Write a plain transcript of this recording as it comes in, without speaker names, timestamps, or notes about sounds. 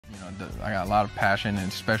I got a lot of passion,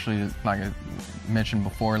 and especially like I mentioned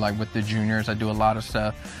before, like with the juniors, I do a lot of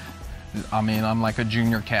stuff. I mean, I'm like a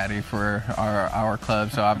junior caddy for our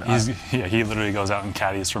club, so he literally goes out and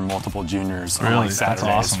caddies for multiple juniors on really? like Saturdays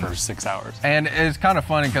awesome. for 6 hours. And it's kind of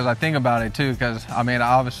funny because I think about it too, because I mean,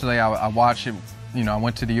 obviously I watch it. I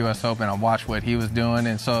went to the U.S. Open, I watched what he was doing,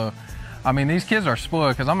 and so. I mean, these kids are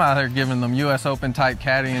spoiled because I'm out here giving them U.S. Open type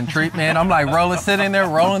caddying treatment. I'm like sitting there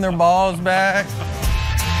rolling their balls back.